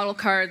in your model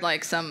card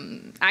like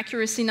some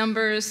accuracy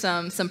numbers,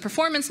 some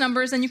performance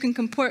numbers, and you can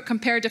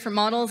compare different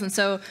models, and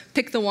so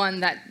pick the one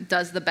that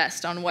does the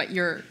best on what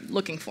you're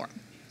looking for.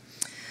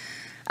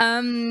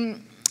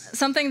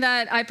 Something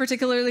that I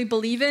particularly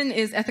believe in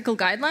is ethical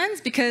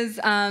guidelines, because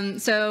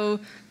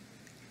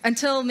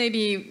until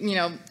maybe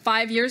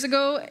 5 years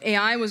ago,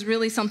 AI was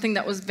really something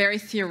that was very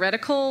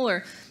theoretical,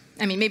 or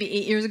maybe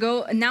 8 years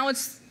ago, and now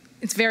it's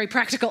very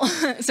practical.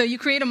 So you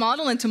create a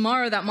model, and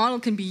tomorrow that model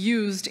can be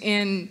used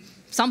in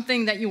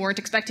something that you weren't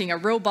expecting, a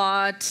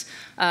robot,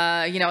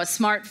 a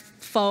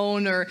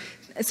smartphone,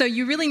 so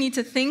you really need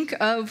to think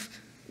of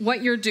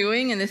what you're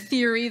doing and the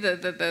theory,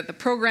 the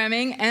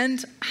programming,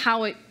 and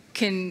how it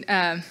can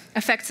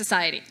affect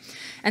society.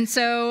 And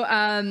so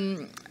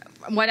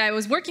what I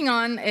was working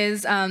on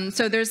is,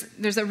 so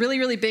there's a really,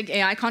 really big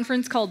AI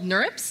conference called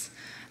NeurIPS.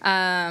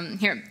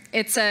 Here,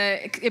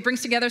 it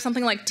brings together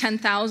something like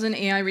 10,000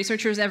 AI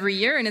researchers every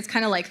year, and it's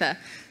kind of like the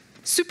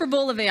Super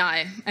Bowl of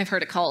AI, I've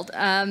heard it called.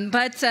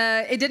 But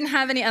it didn't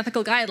have any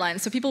ethical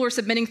guidelines, so people were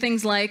submitting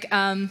things like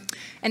an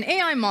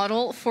AI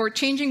model for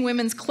changing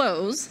women's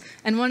clothes,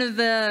 and one of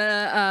the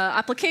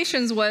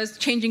applications was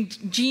changing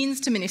jeans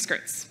to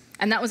miniskirts.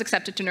 And that was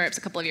accepted to NeurIPS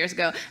a couple of years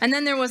ago. And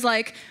then there was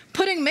like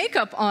putting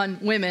makeup on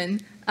women,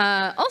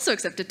 also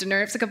accepted to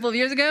NeurIPS a couple of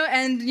years ago,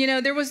 and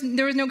there was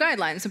no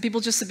guidelines. So people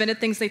just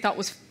submitted things they thought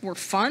were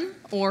fun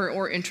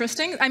or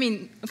interesting.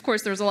 Of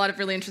course, there was a lot of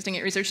really interesting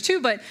research too,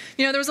 but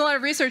there was a lot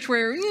of research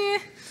where,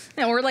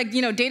 or like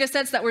data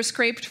sets that were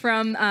scraped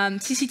from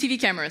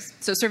CCTV cameras,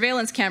 so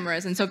surveillance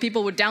cameras, and so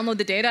people would download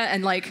the data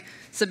and like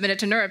submit it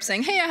to NeurIPS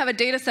saying, hey, I have a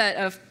data set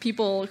of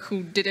people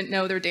who didn't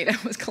know their data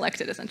was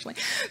collected, essentially.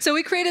 So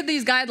we created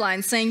these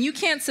guidelines saying you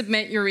can't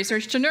submit your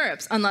research to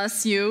NeurIPS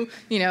unless you,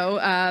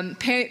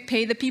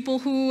 pay the people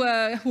who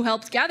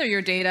helped gather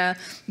your data,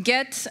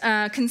 get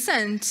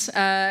consent,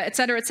 et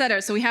cetera, et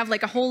cetera. So we have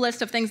like a whole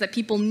list of things that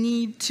people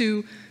need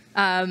to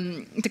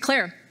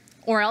declare,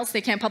 or else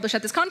they can't publish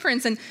at this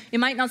conference. And it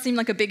might not seem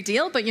like a big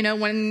deal, but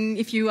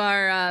if you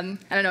are,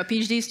 a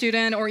PhD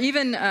student or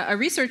even a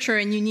researcher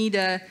and you need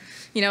a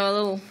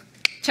little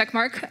check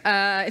mark,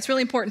 it's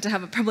really important to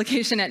have a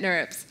publication at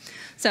NeurIPS.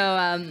 So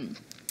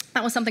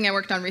that was something I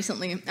worked on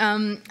recently.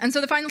 And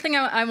so the final thing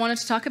I wanted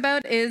to talk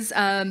about is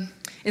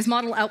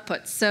model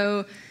outputs.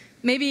 So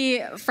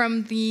maybe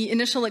from the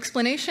initial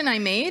explanation I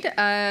made,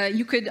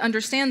 you could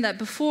understand that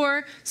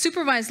before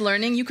supervised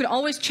learning, you could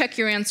always check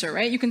your answer,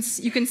 right? You can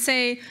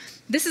say,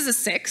 this is a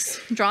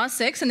 6, draw a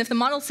 6, and if the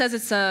model says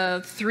it's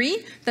a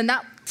 3, then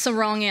that's a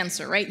wrong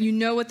answer, right? You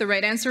know what the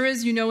right answer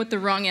is, you know what the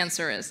wrong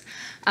answer is.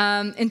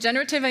 In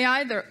generative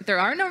AI, there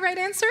are no right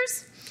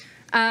answers,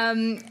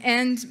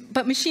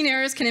 but machine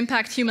errors can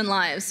impact human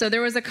lives. So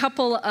there was a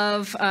couple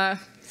of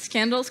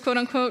scandals, quote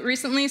unquote,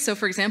 recently. So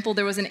for example,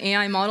 there was an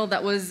AI model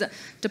that was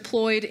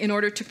deployed in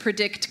order to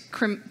predict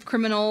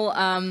criminal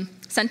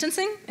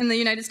sentencing in the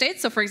United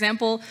States. So for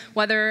example,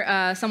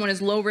 whether someone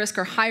is low risk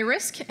or high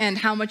risk and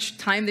how much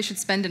time they should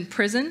spend in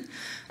prison.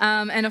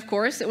 And of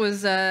course, it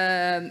was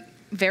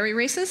very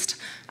racist.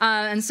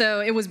 And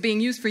so it was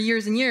being used for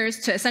years and years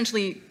to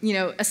essentially,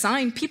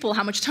 assign people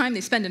how much time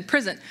they spend in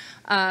prison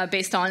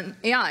based on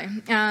AI.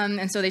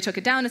 And so they took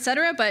it down, et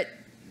cetera. But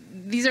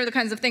these are the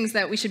kinds of things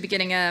that we should be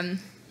getting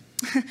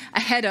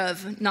ahead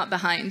of, not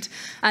behind.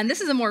 And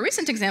this is a more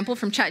recent example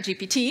from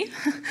ChatGPT.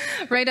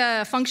 Write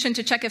a function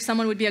to check if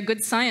someone would be a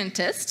good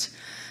scientist.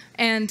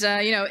 And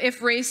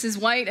if race is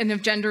white and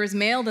if gender is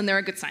male, then they're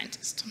a good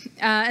scientist.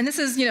 And this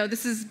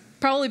is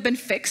probably been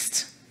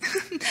fixed.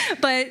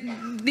 But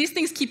these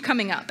things keep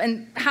coming up.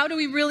 And how do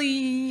we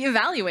really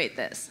evaluate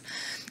this?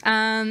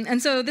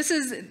 And so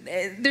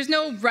there's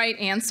no right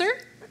answer.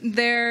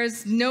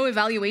 There's no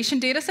evaluation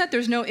data set.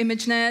 There's no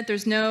ImageNet.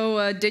 There's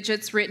no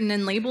digits written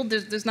and labeled.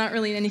 There's not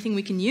really anything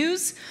we can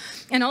use.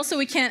 And also,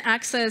 we can't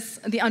access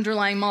the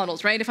underlying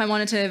models, right? If I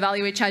wanted to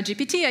evaluate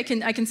ChatGPT,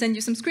 I can send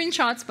you some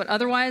screenshots. But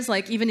otherwise,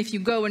 like even if you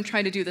go and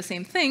try to do the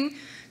same thing,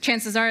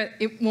 chances are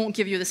it won't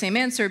give you the same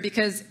answer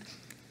because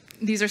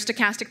these are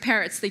stochastic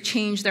parrots. They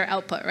change their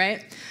output,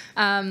 right?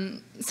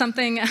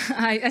 Something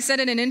I said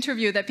in an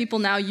interview that people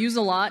now use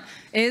a lot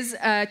is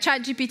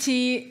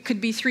ChatGPT could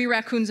be 3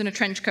 raccoons in a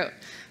trench coat.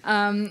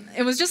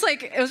 It was just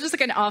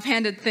like an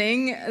offhanded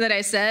thing that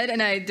I said,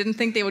 and I didn't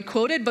think they would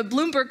quote it, but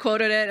Bloomberg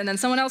quoted it, and then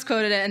someone else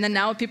quoted it, and then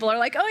now people are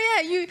like, oh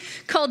yeah, you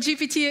called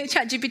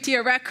ChatGPT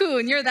a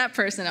raccoon, you're that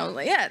person. I was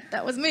like, yeah,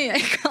 that was me.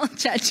 I called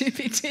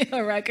ChatGPT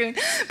a raccoon.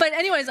 But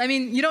anyways, I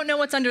mean, you don't know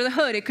what's under the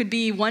hood. It could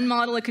be 1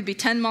 model, it could be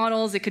 10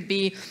 models, it could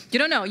be, you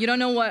don't know. You don't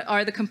know what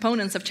are the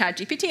components of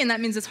ChatGPT, and that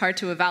means it's hard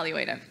to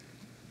evaluate it.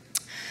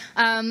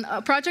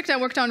 A project I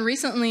worked on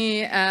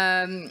recently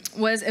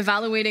was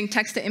evaluating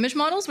text-to-image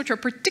models, which are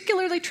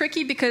particularly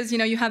tricky because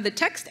you have the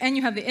text and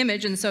you have the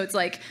image, and so it's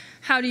like,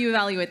 how do you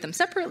evaluate them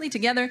separately,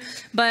 together?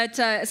 But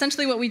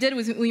essentially what we did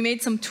was we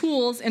made some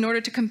tools in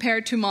order to compare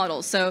 2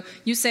 models. So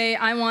you say,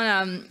 I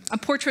want a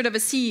portrait of a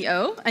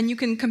CEO, and you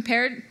can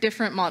compare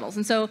different models.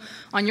 And so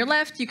on your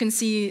left, you can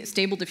see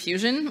Stable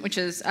Diffusion, which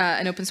is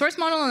an open source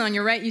model, and on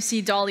your right, you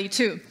see Dall-E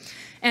 2.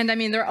 And I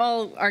mean, they're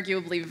all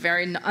arguably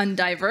very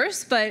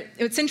undiverse, but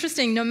it's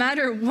interesting, no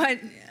matter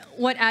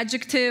what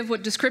adjective,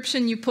 what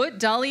description you put,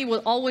 Dall-E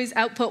will always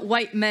output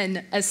white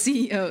men as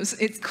CEOs.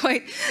 It's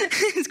quite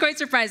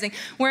surprising.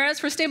 Whereas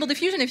for Stable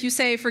Diffusion, if you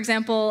say, for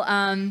example,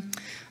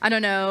 I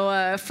don't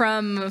know,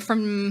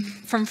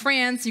 from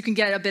France, you can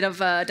get a bit of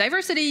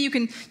diversity. You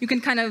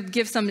can kind of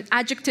give some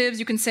adjectives.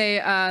 You can say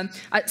a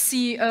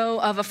CEO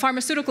of a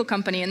pharmaceutical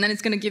company, and then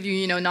it's going to give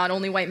you, not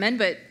only white men,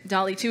 but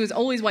Dall-E 2 is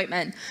always white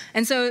men.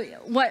 And so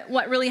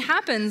what really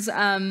happens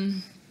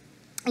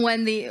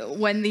when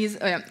these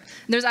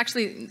there's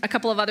actually a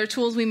couple of other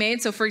tools we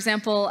made. So for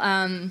example,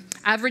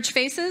 average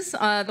faces,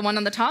 the one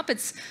on the top,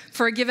 it's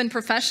for a given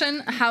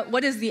profession,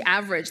 what is the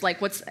average? Like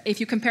if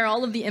you compare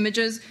all of the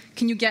images,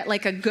 can you get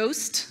like a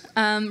ghost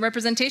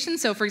representation?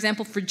 So for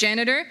example, for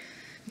janitor,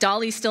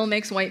 Dall-E still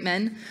makes white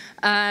men,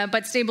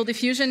 but Stable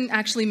Diffusion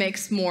actually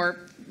makes more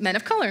men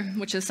of color,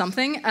 which is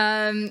something.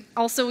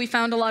 Also, we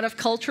found a lot of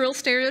cultural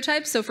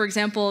stereotypes. So for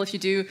example, if you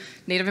do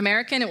Native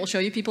American, it will show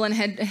you people in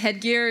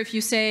headgear. If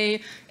you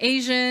say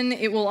Asian,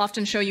 it will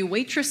often show you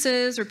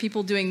waitresses or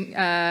people doing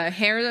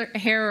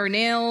hair or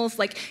nails.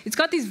 Like, it's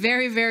got these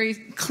very, very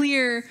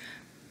clear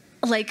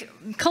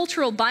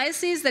cultural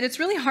biases that it's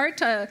really hard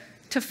to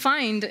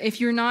find if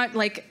you're not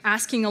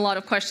asking a lot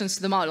of questions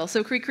to the model.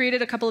 So we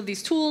created a couple of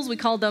these tools. We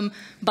called them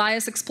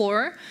Bias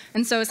Explorer.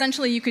 And so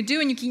essentially you could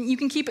do, and you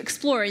can keep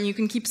exploring. You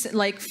can keep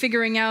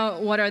figuring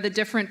out what are the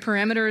different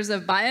parameters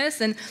of bias.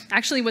 And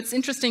actually what's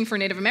interesting for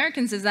Native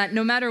Americans is that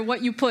no matter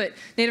what you put,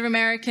 Native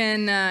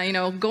American,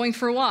 going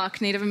for a walk,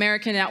 Native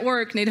American at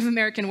work, Native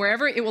American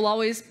wherever, it will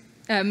always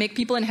make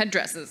people in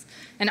headdresses.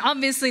 And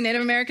obviously,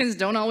 Native Americans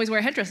don't always wear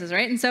headdresses,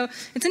 right? And so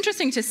it's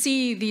interesting to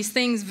see these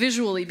things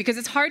visually because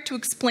it's hard to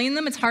explain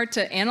them, it's hard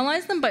to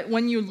analyze them, but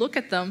when you look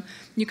at them,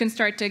 you can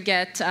start to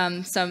get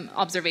some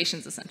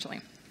observations,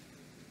 essentially.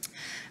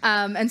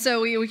 And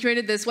so we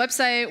created this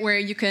website where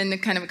you can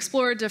kind of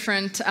explore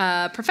different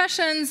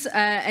professions,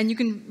 and you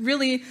can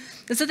really,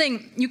 that's the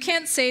thing, you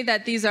can't say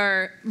that these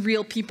are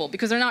real people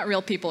because they're not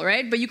real people,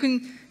 right? But you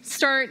can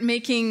start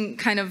making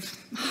kind of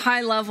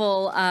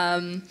high-level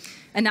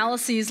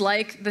analyses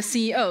like the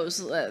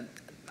CEOs.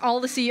 All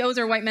the CEOs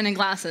are white men in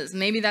glasses.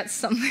 Maybe that's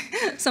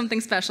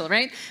something special,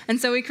 right? And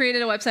so we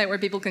created a website where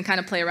people can kind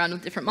of play around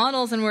with different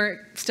models, and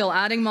we're still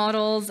adding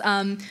models.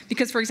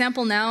 Because, for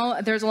example, now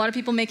there's a lot of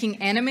people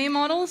making anime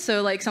models,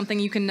 so something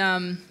you can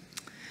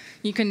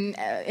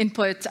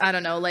input, I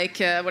don't know,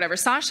 whatever,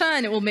 Sasha,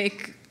 and it will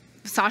make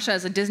Sasha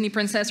as a Disney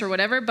princess or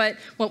whatever, but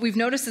what we've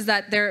noticed is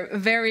that they're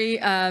very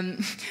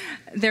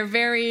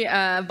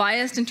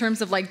biased in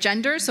terms of like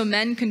gender. So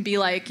men can be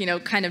like,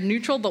 kind of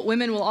neutral, but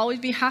women will always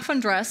be half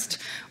undressed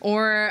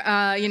or,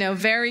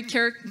 very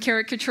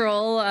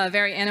caricatural,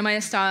 very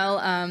anime style.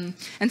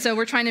 And so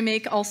we're trying to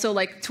make also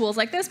like tools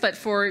like this, but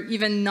for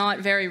even not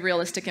very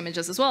realistic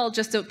images as well,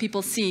 just so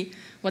people see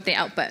what they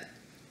output.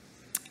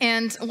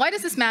 And why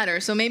does this matter?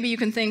 So maybe you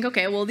can think,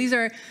 okay, well, these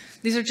are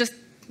just,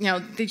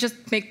 they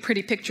just make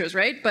pretty pictures,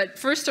 right? But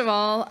first of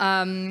all,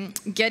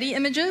 Getty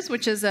Images,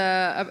 which is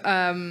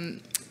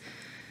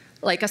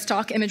like a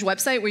stock image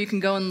website where you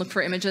can go and look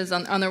for images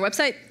on their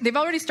website, they've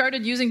already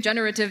started using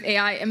generative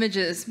AI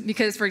images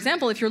because, for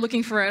example, if you're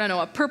looking for, I don't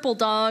know, a purple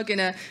dog in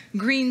a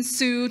green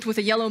suit with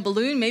a yellow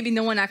balloon, maybe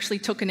no one actually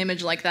took an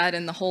image like that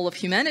in the whole of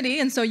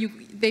humanity, and so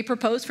they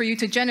propose for you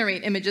to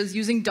generate images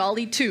using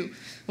Dall-E 2,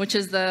 which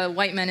is the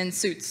white men in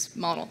suits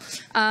model.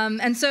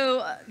 And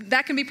so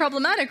that can be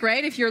problematic,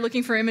 right? If you're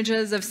looking for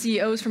images of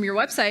CEOs from your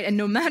website, and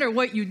no matter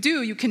what you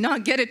do, you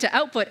cannot get it to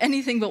output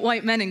anything but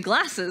white men in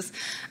glasses.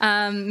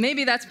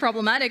 Maybe that's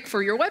problematic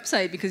for your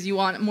website because you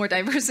want more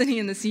diversity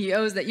in the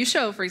CEOs that you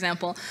show, for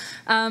example.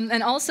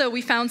 And also,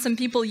 we found some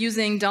people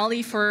using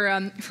Dall-E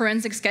for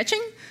forensic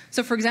sketching.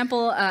 So, for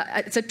example,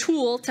 it's a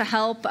tool to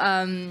help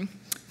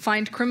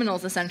find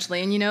criminals,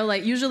 essentially. And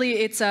like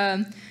usually it's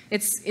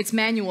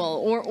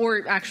manual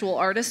or actual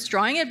artists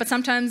drawing it, but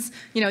sometimes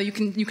you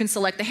can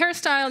select the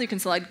hairstyle, you can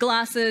select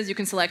glasses, you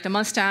can select a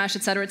mustache,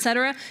 et cetera, et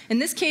cetera. In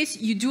this case,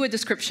 you do a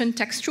description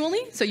textually,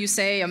 so you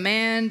say a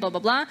man, blah blah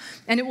blah,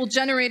 and it will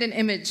generate an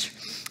image.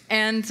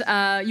 And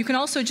you can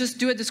also just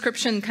do a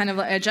description, kind of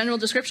a general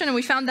description, and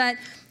we found that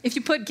if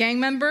you put gang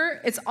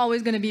member, it's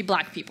always going to be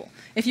black people.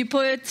 If you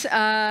put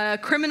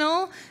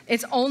criminal,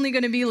 it's only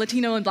going to be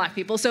Latino and black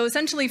people. So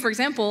essentially, for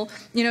example,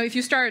 if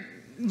you start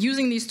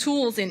using these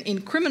tools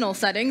in criminal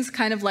settings,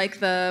 kind of like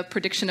the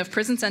prediction of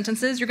prison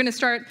sentences, you're going to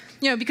start,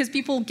 because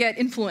people get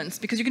influenced.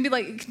 Because you can be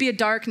like, it could be a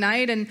dark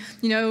night, and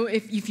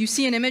if you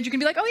see an image, you can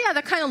be like, oh yeah,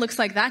 that kind of looks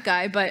like that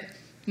guy, but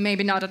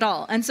maybe not at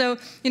all. And so,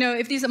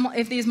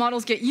 if these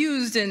models get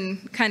used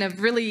in kind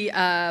of really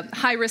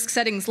high-risk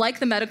settings like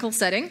the medical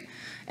setting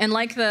and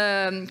like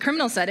the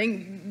criminal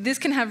setting, this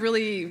can have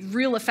really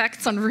real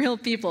effects on real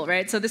people,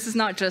 right? So this is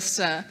not just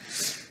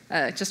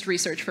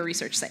research for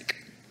research's sake.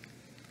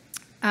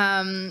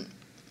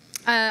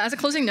 As a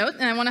closing note,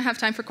 and I want to have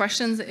time for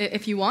questions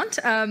if you want,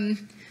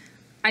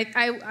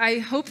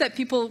 I hope that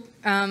people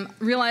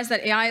realize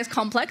that AI is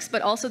complex,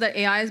 but also that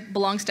AI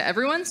belongs to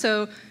everyone.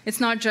 So it's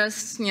not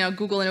just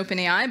Google and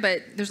OpenAI,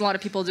 but there's a lot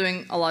of people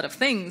doing a lot of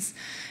things.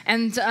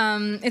 And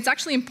it's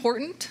actually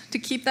important to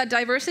keep that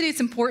diversity. It's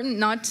important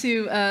not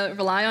to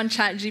rely on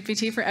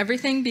ChatGPT for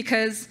everything,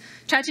 because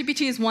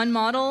ChatGPT is one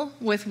model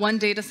with one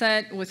data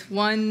set, with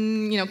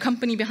one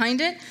company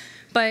behind it.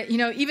 But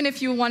even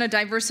if you want to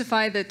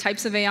diversify the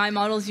types of AI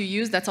models you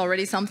use, that's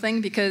already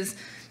something, because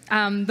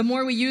the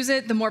more we use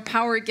it, the more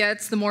power it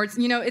gets, the more,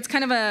 it's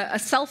kind of a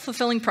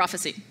self-fulfilling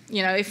prophecy.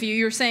 If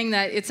you're saying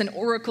that it's an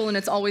oracle and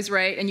it's always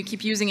right, and you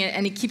keep using it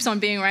and it keeps on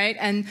being right,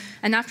 and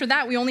after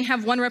that we only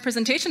have one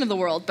representation of the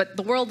world, but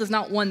the world is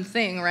not one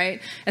thing,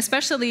 right?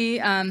 Especially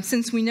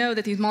since we know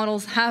that these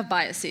models have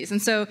biases.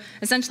 And so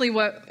essentially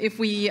if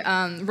we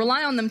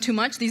rely on them too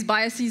much, these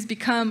biases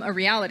become a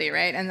reality,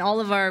 right? And all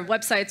of our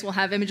websites will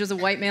have images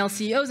of white male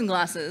CEOs in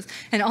glasses,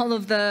 and all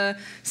of the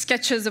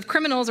sketches of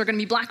criminals are going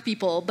to be black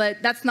people,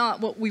 but that's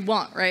not what we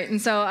want, right?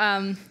 And so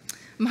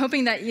I'm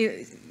hoping that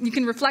you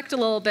can reflect a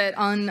little bit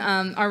on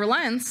our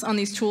reliance on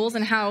these tools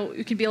and how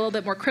you can be a little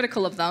bit more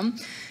critical of them,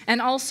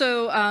 and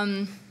also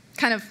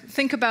kind of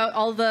think about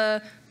all the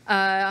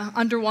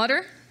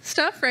underwater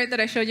stuff, right,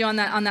 that I showed you on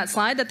that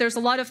slide, that there's a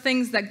lot of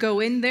things that go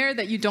in there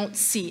that you don't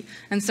see.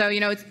 And so,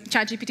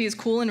 ChatGPT is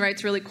cool and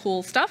writes really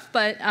cool stuff,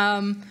 but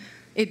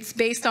it's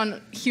based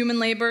on human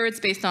labor,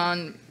 it's based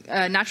on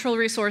natural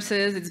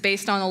resources, it's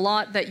based on a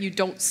lot that you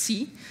don't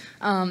see.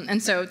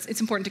 And so it's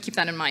important to keep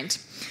that in mind.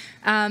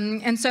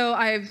 And so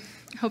I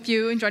hope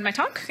you enjoyed my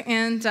talk.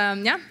 And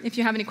yeah, if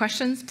you have any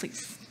questions,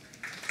 please.